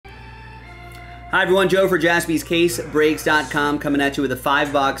Hi everyone, Joe for JaspysCaseBreaks.com coming at you with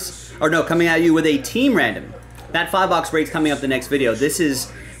a coming at you with a team random. That 5-box break's coming up the next video.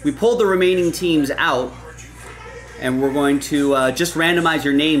 We pulled the remaining teams out, and we're going to just randomize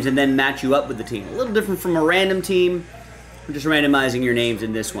your names and then match you up with the team. A little different from a random team. We're just randomizing your names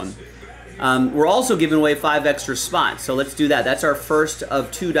in this one. We're also giving away 5 extra spots, so let's do that. That's our first of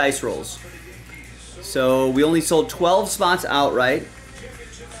 2 dice rolls. So we only sold 12 spots outright.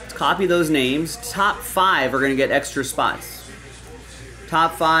 Copy those names. Top 5 are going to get extra spots.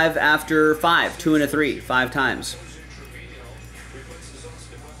 Top 5 after 5. 2 and a 3. 5 times.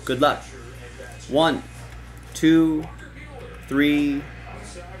 Good luck. 1, 2, 3,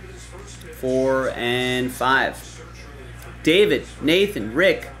 4, and 5. David, Nathan,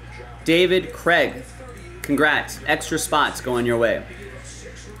 Rick, David, Craig. Congrats. Extra spots going your way.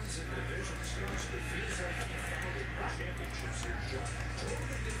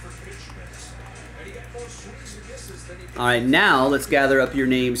 All right, now let's gather up your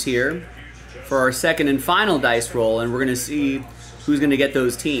names here for our second and final dice roll, and we're going to see who's going to get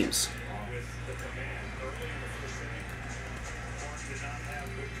those teams.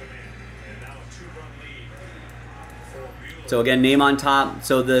 So again, name on top.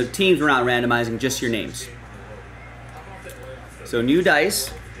 So the teams we're not randomizing, just your names. So new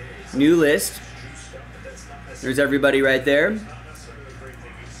dice, new list. There's everybody right there.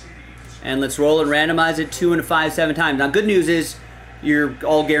 And let's roll and randomize it 2 and 5, 7 times. Now, good news is you're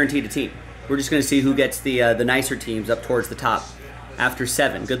all guaranteed a team. We're just going to see who gets the nicer teams up towards the top after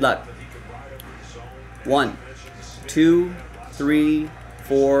 7. Good luck. 1, 2, 3,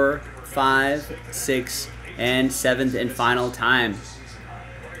 4, 5, 6, and 7th and final time.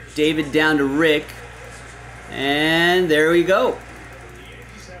 David down to Rick. And there we go.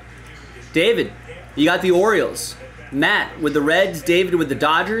 David, you got the Orioles. Matt with the Reds. David with the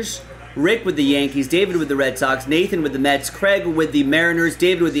Dodgers. Rick with the Yankees, David with the Red Sox, Nathan with the Mets, Craig with the Mariners,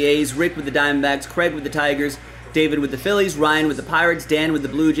 David with the A's, Rick with the Diamondbacks, Craig with the Tigers, David with the Phillies, Ryan with the Pirates, Dan with the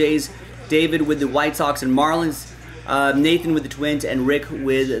Blue Jays, David with the White Sox and Marlins, Nathan with the Twins, and Rick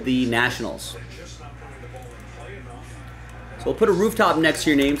with the Nationals. So we'll put a rooftop next to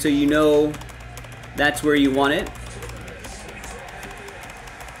your name so you know that's where you want it.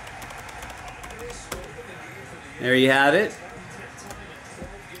 There you have it.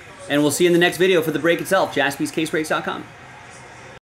 And we'll see you in the next video for the break itself, JaspysCaseBreaks.com.